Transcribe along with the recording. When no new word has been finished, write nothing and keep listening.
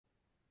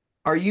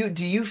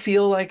Do you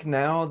feel like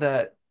now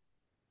that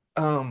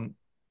um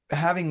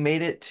having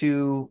made it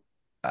to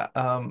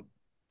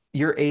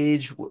your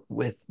age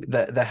with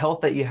the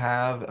health that you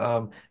have,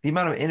 the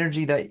amount of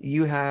energy that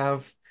you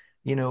have,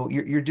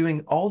 you're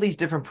doing all these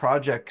different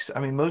projects. I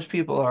mean, most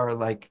people are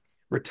like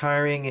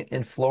retiring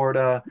in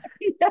Florida.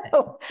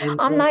 No,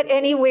 I'm And not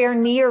anywhere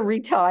near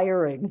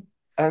retiring.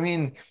 I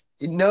mean,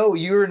 no,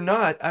 you're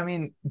not. I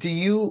mean, do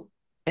you,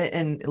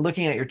 and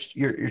looking at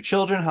your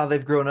children, how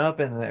they've grown up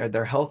and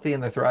they're healthy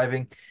and they're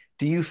thriving,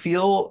 do you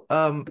feel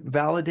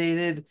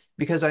validated?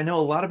 Because I know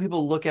a lot of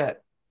people look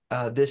at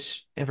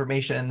this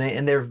information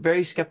and they're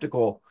very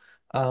skeptical.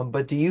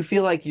 But do you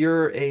feel like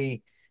you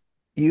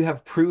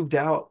have proved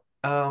out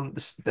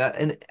that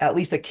and at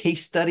least a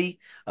case study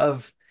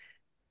of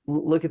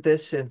look at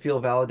this and feel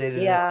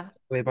validated in a Yeah.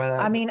 way by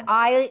I that? mean,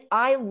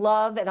 I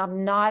love, and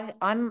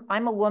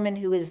I'm a woman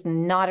who is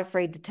not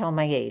afraid to tell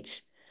my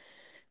age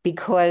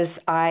because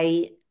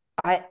I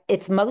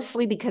it's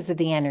mostly because of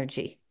the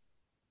energy.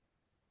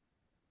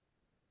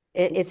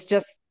 It's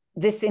just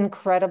this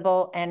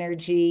incredible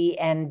energy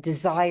and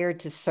desire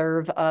to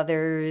serve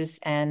others.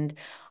 And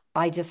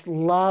I just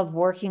love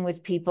working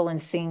with people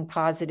and seeing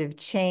positive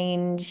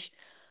change.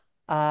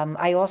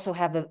 I also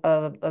have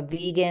a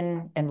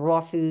vegan and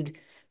raw food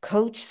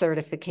coach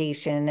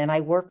certification, and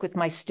I work with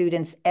my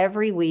students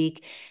every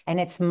week. And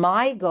it's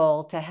my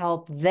goal to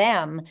help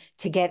them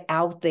to get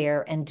out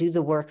there and do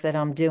the work that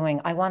I'm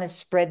doing. I want to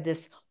spread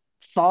this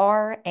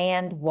far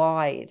and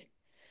wide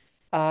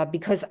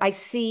because I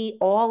see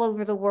all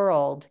over the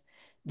world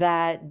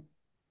that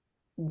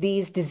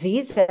these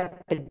disease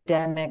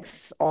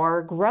epidemics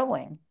are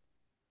growing.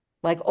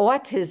 Like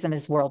autism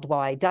is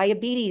worldwide,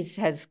 diabetes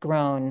has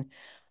grown.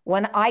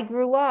 When I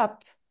grew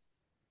up,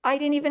 I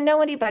didn't even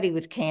know anybody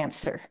with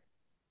cancer.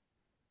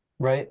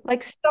 Right?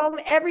 Like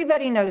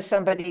everybody knows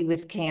somebody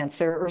with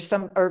cancer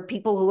or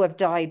people who have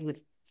died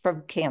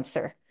from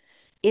cancer.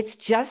 It's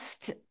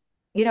just,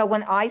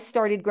 when I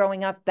started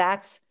growing up,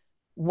 that's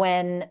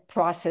when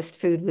processed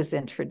food was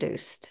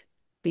introduced.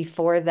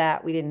 Before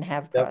that, we didn't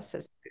have Yep.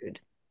 processed food.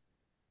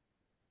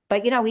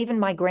 But even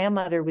my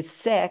grandmother was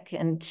sick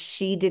and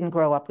she didn't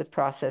grow up with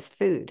processed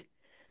food,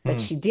 but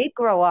Hmm. she did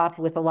grow up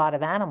with a lot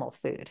of animal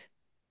food.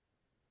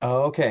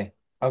 Oh, okay.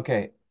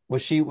 Okay.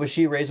 Was she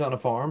raised on a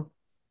farm?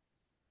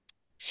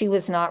 She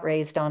was not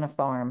raised on a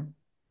farm,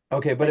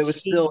 Okay, but but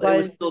she it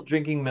was was, still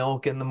drinking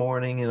milk in the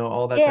morning and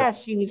all that type. yeah,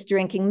 she was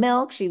drinking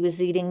milk, she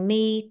was eating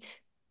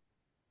meat,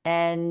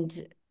 and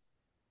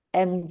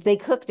they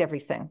cooked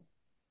everything.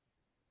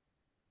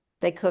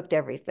 They cooked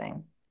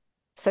everything.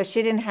 So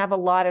she didn't have a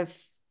lot of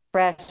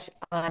fresh,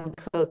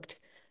 uncooked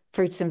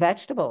fruits and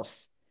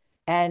vegetables.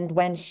 And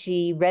when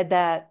she read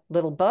that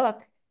little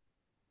book,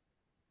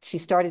 she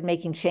started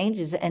making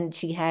changes and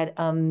she had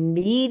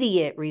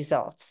immediate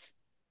results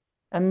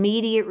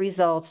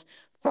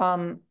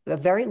from a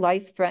very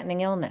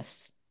life-threatening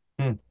illness.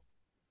 Hmm.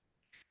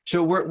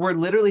 So we're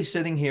literally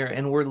sitting here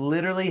and we're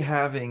literally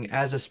having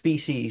as a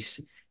species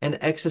an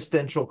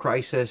existential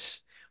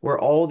crisis where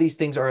all these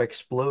things are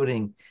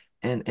exploding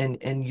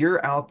and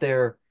you're out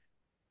there,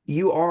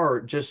 you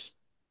are just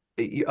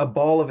a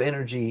ball of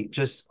energy,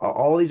 just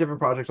all these different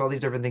projects, all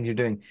these different things you're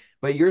doing.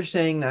 But you're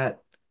saying that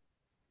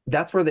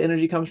that's where the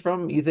energy comes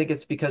from? You think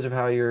it's because of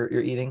how you're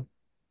eating?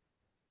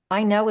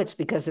 I know it's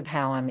because of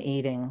how I'm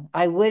eating.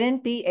 I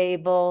wouldn't be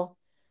able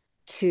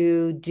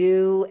to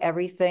do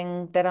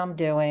everything that I'm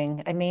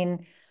doing. I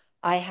mean,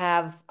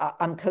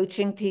 I'm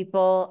coaching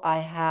people. I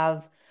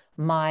have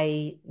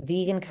my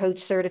vegan coach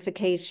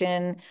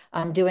certification.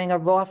 I'm doing a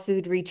raw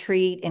food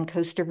retreat in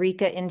Costa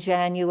Rica in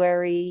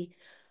January.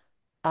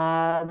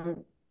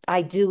 Um,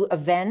 I do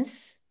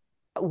events.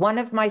 One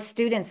of my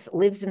students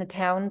lives in the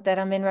town that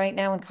I'm in right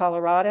now in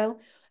Colorado,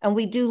 and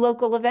we do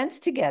local events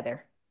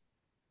together.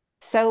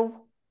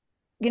 So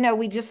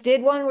we just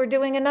did one. We're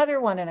doing another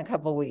one in a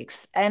couple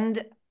weeks.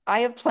 And I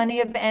have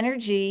plenty of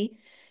energy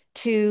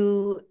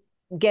to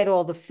get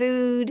all the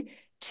food,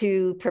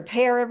 to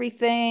prepare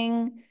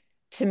everything,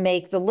 to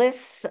make the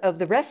lists of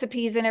the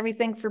recipes and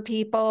everything for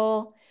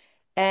people.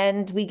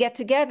 And we get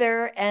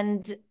together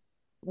and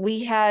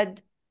we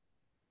had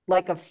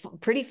like a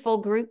pretty full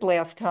group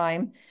last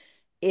time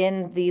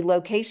in the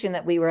location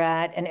that we were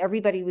at, and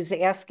everybody was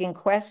asking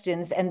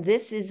questions. And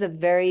this is a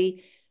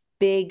very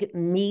big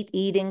meat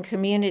eating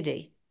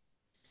community.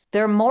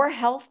 They're more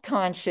health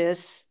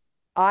conscious,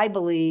 I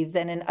believe,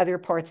 than in other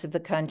parts of the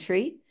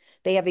country.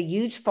 They have a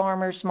huge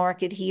farmers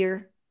market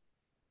here.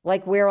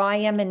 Like where I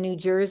am in New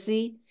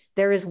Jersey,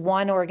 there is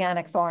one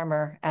organic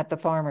farmer at the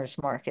farmers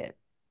market.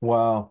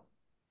 Wow.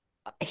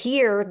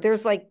 Here,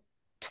 there's like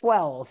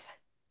 12.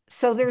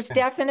 So there's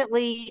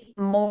definitely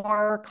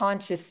more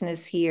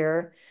consciousness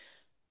here.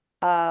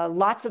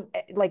 Lots of,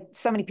 like,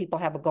 so many people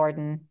have a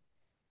garden,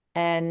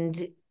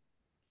 and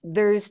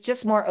there's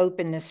just more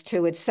openness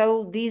to it.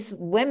 So these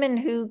women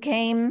who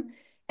came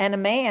and a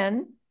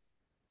man,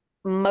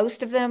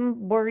 most of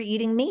them were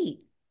eating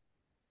meat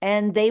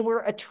and they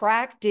were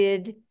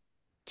attracted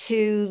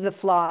to the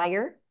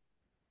flyer.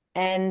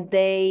 and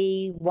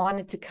they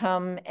wanted to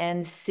come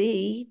and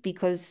see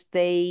because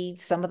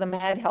some of them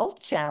had health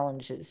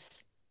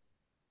challenges.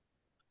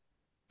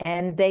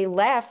 And they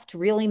left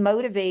really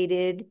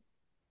motivated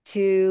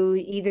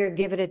to either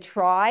give it a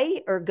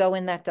try or go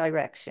in that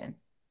direction.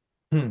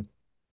 Hmm.